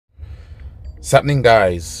What's happening,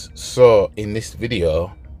 guys? So in this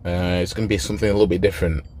video, it's going to be something a little bit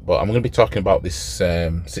different, but I'm going to be talking about this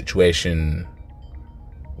situation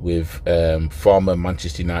with former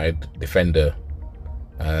Manchester United defender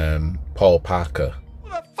Paul Parker.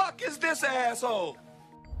 Who the fuck is this asshole?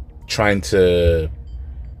 Trying to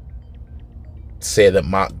say that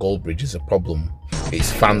Mark Goldbridge is a problem.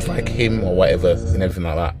 It's fans like him or whatever and everything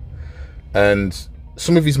like that. And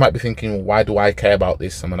some of you might be thinking, why do I care about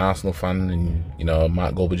this? I'm an Arsenal fan, and you know,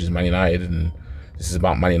 Mark Goldbridge is Man United, and this is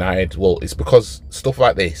about Man United. Well, it's because stuff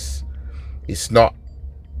like this, it's not,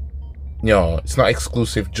 it's not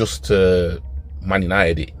exclusive just to Man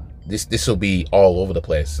United. This will be all over the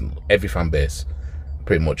place, and every fan base,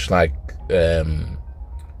 pretty much. Like, you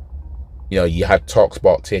had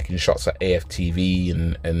TalkSport taking shots at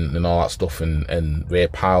AFTV and all that stuff, and Ray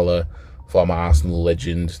Parlour, former Arsenal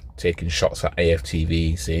legend, taking shots at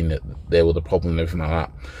AFTV, saying that they were the problem and everything like that.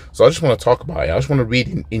 So I just want to talk about it. I just want to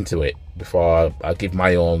read into it before I give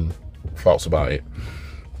my own thoughts about it.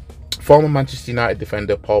 Former Manchester United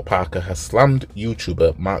defender Paul Parker has slammed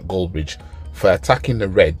YouTuber Mark Goldbridge for attacking the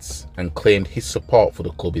Reds and claimed his support for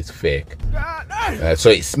the club is fake. So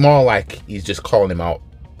it's more like he's just calling him out,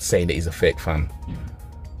 saying that he's a fake fan.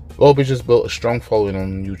 Goldbridge has built a strong following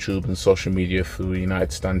on YouTube and social media through a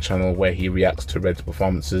United Stand channel where he reacts to Reds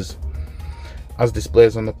performances. As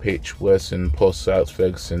displays on the pitch worsen post Alex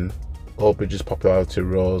Ferguson, Goldbridge's popularity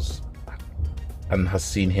rose and has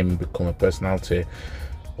seen him become a personality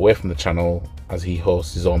away from the channel as he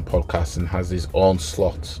hosts his own podcast and has his own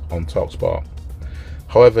slot on TalkSport.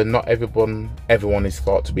 However, not everyone is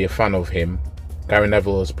thought to be a fan of him. Gary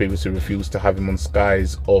Neville has previously refused to have him on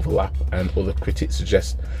Sky's Overlap, and other critics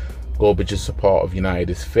suggest Goldbridge's support of United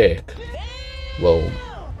is fake. Well,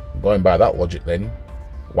 going by that logic then,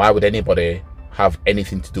 why would anybody have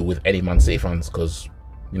anything to do with any Man City fans? Because,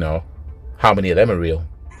 how many of them are real?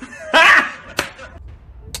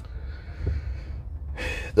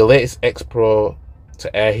 The latest ex-pro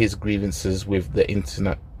to air his grievances with the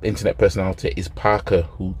internet personality is Parker,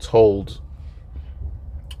 who told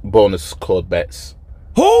Bonus Code Bets,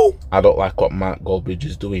 Who? I don't like what Mark Goldbridge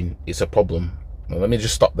is doing. It's a problem. Now, let me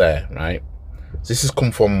just stop there, right? So this has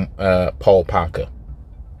come from Paul Parker.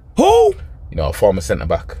 Who? A former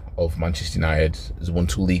centre-back of Manchester United. Has won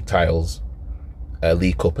 2 league titles, a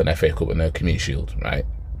League Cup and FA Cup and a Community Shield, right?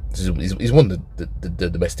 He's won the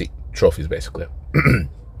domestic trophies, basically,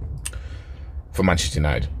 for Manchester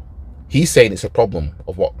United. He's saying it's a problem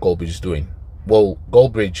of what Goldbridge is doing. Well,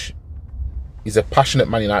 Goldbridge is a passionate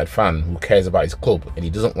Man United fan who cares about his club, and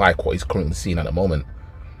he doesn't like what he's currently seeing at the moment.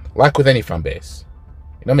 Like with any fan base,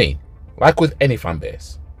 you know what I mean? Like with any fan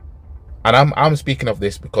base. And I'm speaking of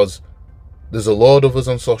this because there's a load of us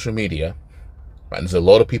on social media, and there's a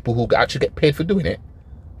lot of people who actually get paid for doing it,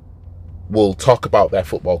 will talk about their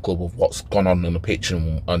football club, of what's gone on the pitch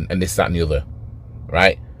and this, that and the other,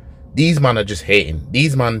 right? These men are just hating.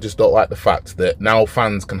 These men just don't like the fact that now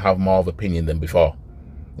fans can have more of an opinion than before.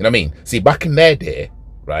 You know what I mean? See, back in their day,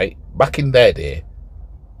 right? Back in their day,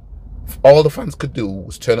 all the fans could do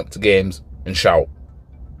was turn up to games and shout.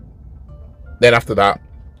 Then after that,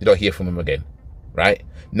 you don't hear from them again, right?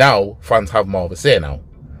 Now, fans have more of a say now.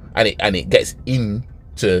 And it gets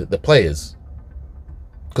into the players.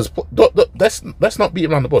 Because let's not beat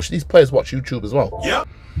around the bush. These players watch YouTube as well. Yeah.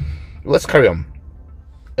 Let's carry on.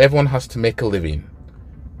 Everyone has to make a living,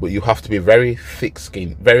 but you have to be very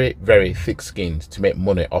thick-skinned, very, very thick-skinned to make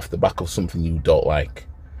money off the back of something you don't like.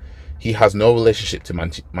 He has no relationship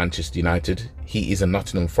to Manchester United. He is a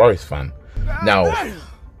Nottingham Forest fan. Now,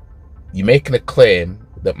 you're making a claim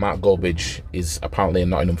that Mark Goldbridge is apparently a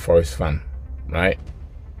Nottingham Forest fan, right?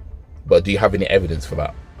 But do you have any evidence for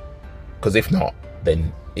that? Because if not,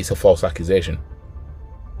 then it's a false accusation.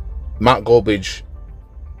 Mark Goldbridge,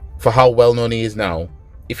 for how well known he is now,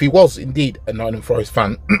 if he was indeed a Nottingham Forest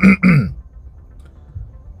fan,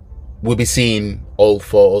 we'll be seeing old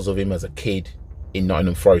photos of him as a kid in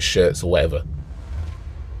Nottingham Forest shirts or whatever.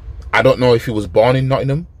 I don't know if he was born in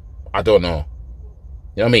Nottingham. I don't know.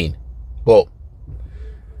 You know what I mean? But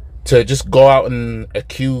to just go out and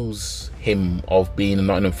accuse him of being a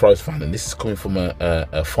Nottingham Forest fan, and this is coming from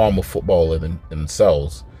a former footballer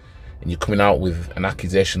themselves, and you're coming out with an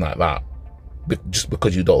accusation like that just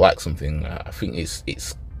because you don't like something, I think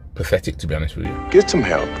it's pathetic, to be honest with you. Get some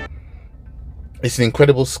help. It's an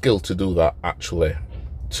incredible skill to do that, actually,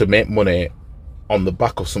 to make money on the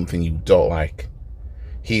back of something you don't like.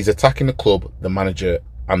 He's attacking the club, the manager,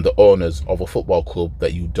 and the owners of a football club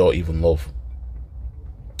that you don't even love.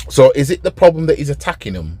 So is it the problem that he's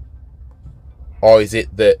attacking them, or is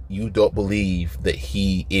it that you don't believe that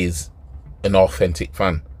he is an authentic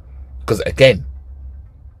fan? Because again,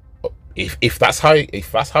 if that's how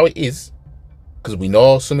it is, because we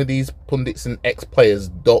know some of these pundits and ex-players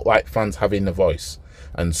don't like fans having a voice,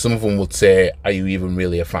 and some of them would say, are you even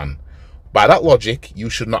really a fan? By that logic, you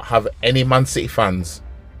should not have any Man City fans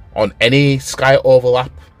on any Sky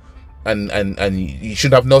overlap, and you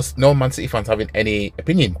should have no Man City fans having any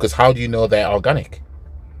opinion, because how do you know they're organic?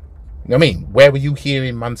 You know what I mean? Where were you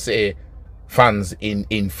hearing Man City fans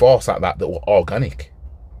in force like that were organic?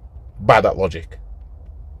 By that logic.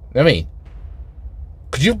 You know what I mean?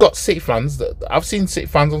 Because you've got City fans that I've seen City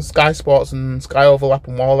fans on Sky Sports and Sky Overlap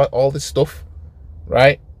and all this stuff,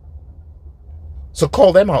 right? So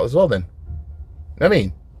call them out as well then. You know what I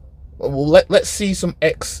mean? Well, let's see some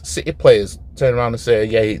ex-City players turn around and say,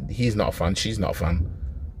 yeah, he's not a fan, she's not a fan. You know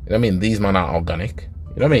what I mean? These men aren't organic.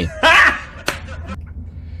 You know what I mean?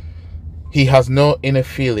 He has no inner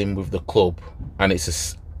feeling with the club, and it's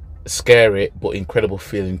a scary but incredible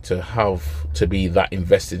feeling to have to be that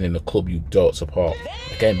invested in a club you don't support.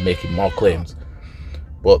 Again, making more claims.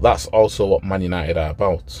 But that's also what Man United are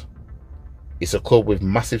about. It's a club with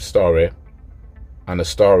massive story, and a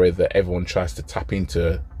story that everyone tries to tap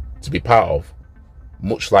into to be part of.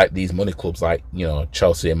 Much like these money clubs like, you know,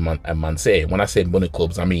 Chelsea and Man City. When I say money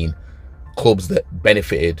clubs, I mean clubs that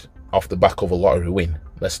benefited off the back of a lottery win.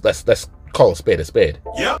 Let's call a spade a spade.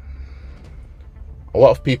 Yep. A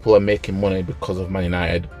lot of people are making money because of Man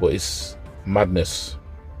United, but it's madness.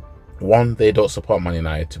 One, they don't support Man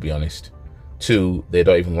United, to be honest. Two, they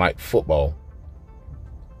don't even like football.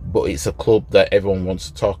 But it's a club that everyone wants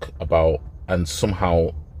to talk about, and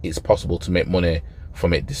somehow it's possible to make money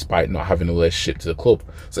from it despite not having a relationship to the club.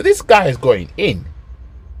 So this guy is going in.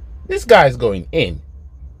 This guy is going in.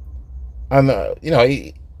 And, you know,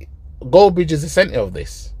 Goldbridge is the centre of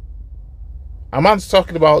this. A man's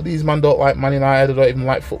talking about these men don't like Man United, don't even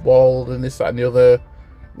like football, and this, that, and the other.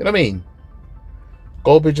 You know what I mean?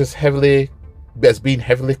 Goldbridge has been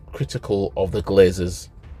heavily critical of the Glazers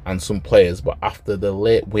and some players, but after the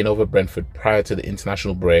late win over Brentford prior to the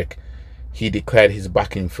international break, he declared his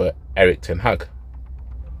backing for Erik ten Hag.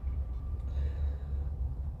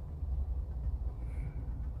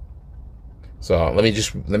 So let me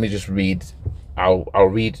just read. I'll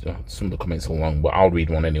read some of the comments along, but I'll read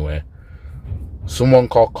one anyway. Someone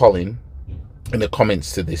called Colin in the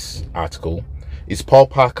comments to this article, is Paul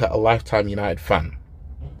Parker a lifetime United fan?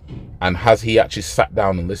 And has he actually sat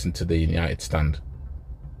down and listened to the United stand?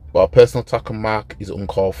 But a personal attack on Mark is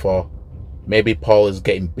uncalled for. Maybe Paul is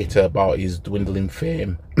getting bitter about his dwindling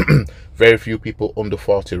fame. Very few people under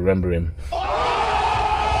 40 remember him.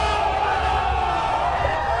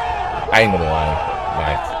 I ain't gonna lie,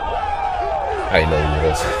 like, I know he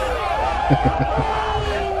was.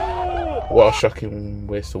 What a shocking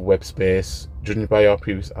waste of web space. Judging by your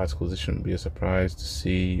previous articles, this shouldn't be a surprise to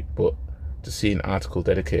see, but to see an article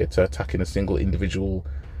dedicated to attacking a single individual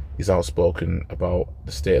is outspoken about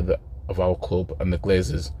the state of our club and the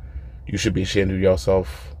Glazers. You should be ashamed of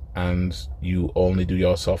yourself, and you only do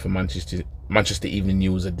yourself and Manchester Evening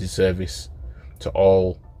News a disservice to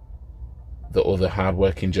all the other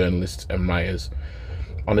hard-working journalists and writers.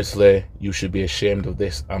 Honestly, you should be ashamed of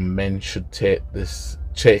this, and men should take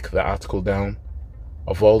the article down.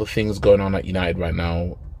 Of all the things going on at United right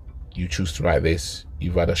now, you choose to write this.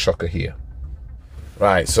 You've had a shocker here.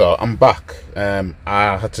 Right, so I'm back.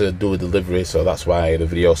 I had to do a delivery, so that's why the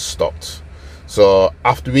video stopped. So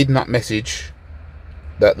after reading that message,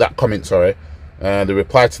 that comment, sorry, the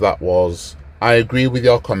reply to that was, I agree with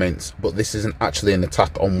your comments, but this isn't actually an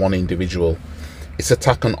attack on one individual. It's an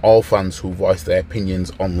attack on all fans who voice their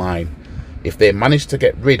opinions online. If they managed to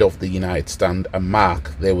get rid of the United stand and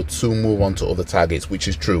Mark, they would soon move on to other targets, which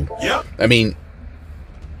is true. Yep. I mean,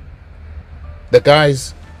 the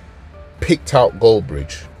guys picked out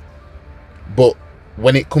Goldbridge, but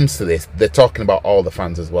when it comes to this, they're talking about all the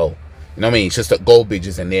fans as well. You know what I mean? It's just that Goldbridge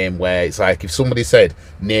is a name where it's like, if somebody said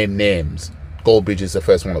name names, Goldbridge is the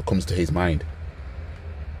first one that comes to his mind.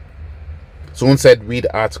 Someone said, read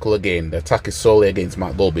the article again. The attack is solely against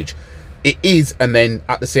Mark Goldbridge. It is, and then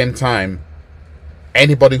at the same time,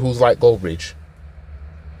 anybody who's like Goldbridge,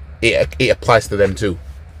 it applies to them too. You know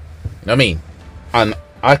what I mean? And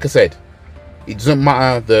like I said, it doesn't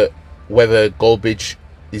matter that whether Goldbridge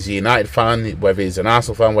is a United fan, whether he's an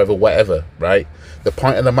Arsenal fan, whatever, right? The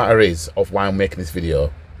point of the matter is, of why I'm making this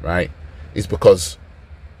video, right, is because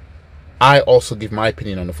I also give my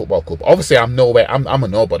opinion on the football club. Obviously, I'm a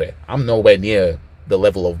nobody. I'm nowhere near the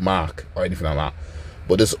level of Mark or anything like that.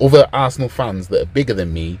 But there's other Arsenal fans that are bigger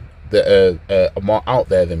than me, that are more out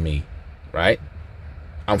there than me, right?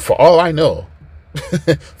 And for all I know,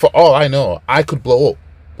 I could blow up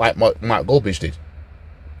like Mark Goldbridge did.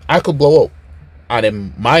 I could blow up, and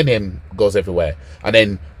then my name goes everywhere, and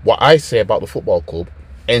then what I say about the football club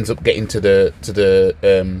ends up getting to the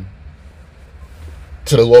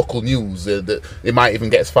local news. It might even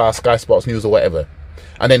get as far as Sky Sports News or whatever,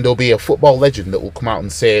 and then there'll be a football legend that will come out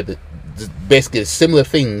and say that basically similar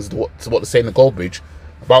things to what they're saying in Goldbridge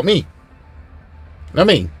about me. You know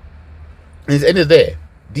what I mean? And at the end of the day,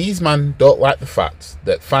 these men don't like the fact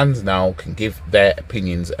that fans now can give their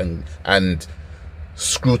opinions and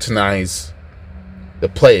scrutinise the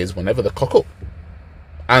players whenever they cock up.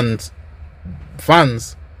 And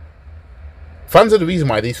fans are the reason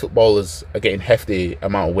why these footballers are getting hefty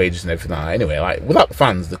amount of wages and everything like that. Anyway, like, without the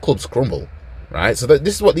fans, the clubs crumble, right? So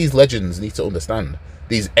this is what these legends need to understand.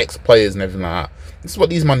 These ex-players and everything like that. This is what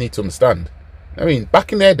these men need to understand. I mean,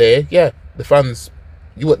 back in their day, yeah, the fans,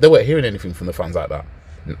 they weren't hearing anything from the fans like that.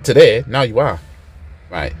 Today, now you are.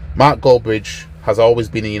 Right. Mark Goldbridge has always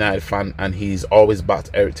been a United fan, and he's always backed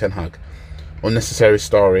Erik ten Hag. Unnecessary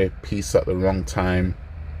story, piece at the wrong time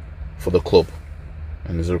for the club.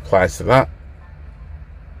 And there's a reply to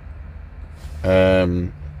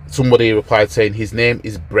that. Somebody replied saying his name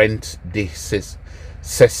is Brent de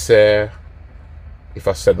Cesar, if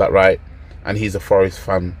I said that right, and he's a Forest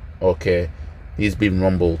fan. Okay, he's been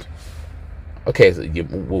rumbled. Okay, so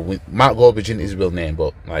Mark Goldbridge isn't his real name,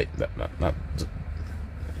 but like that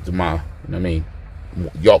doesn't matter. You know what I mean?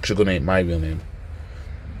 Yorkshire Gunner ain't my real name.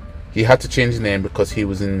 He had to change his name because he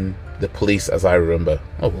was in the police, as I remember.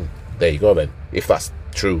 Oh, well, there you go then. If that's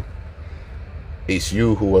true, it's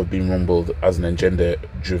you who have been rumbled as an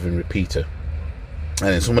agenda-driven repeater. And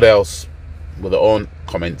then somebody else with their own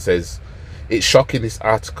comment says, it's shocking this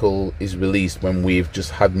article is released when we've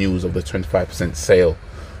just had news of the 25% sale.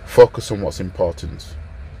 Focus on what's important.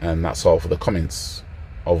 And that's all for the comments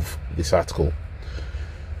of this article.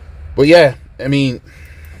 But yeah, I mean,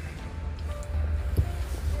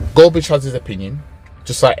 Goldbridge has his opinion,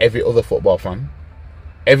 just like every other football fan.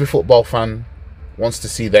 Every football fan wants to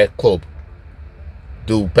see their club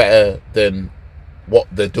do better than what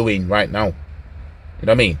they're doing right now. You know what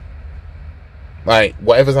I mean? Like,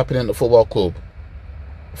 whatever's happening at the football club,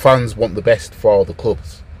 fans want the best for the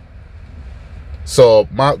clubs. So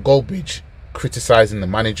Mark Goldbridge criticising the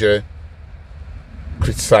manager,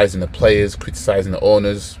 criticising the players, criticising the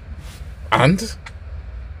owners, and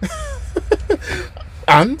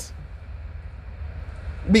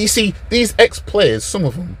but you see, these ex-players, some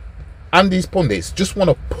of them, and these pundits just want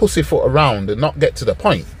to pussyfoot around and not get to the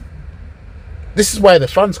point. This is where the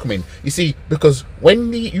fans come in. You see, because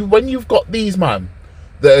when you've got these men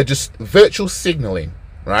that are just virtual signalling,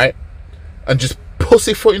 right, and just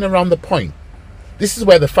pussyfooting around the point, this is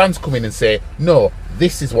where the fans come in and say, no,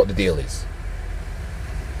 this is what the deal is.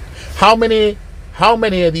 How many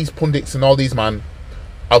of these pundits and all these men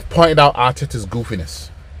have pointed out Arteta's goofiness,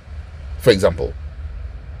 for example?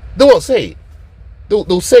 They won't say it.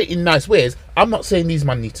 They'll say it in nice ways. I'm not saying these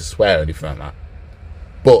men need to swear or anything like that,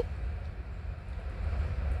 but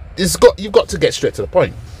you've got to get straight to the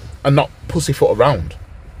point and not pussyfoot around.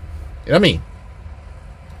 You know what I mean?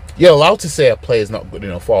 You're allowed to say a player's not good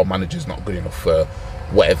enough or a manager's not good enough for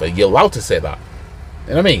whatever. You're allowed to say that. You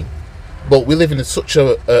know what I mean? But we live in such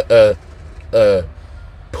a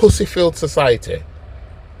pussy-filled society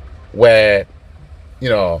where, you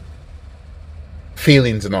know,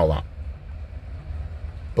 feelings and all that.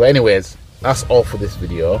 But anyways, that's all for this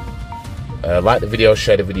video. Like the video,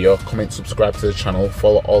 share the video, comment, subscribe to the channel,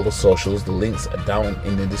 follow all the socials. The links are down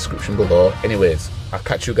in the description below. Anyways, I'll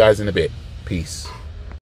catch you guys in a bit. Peace.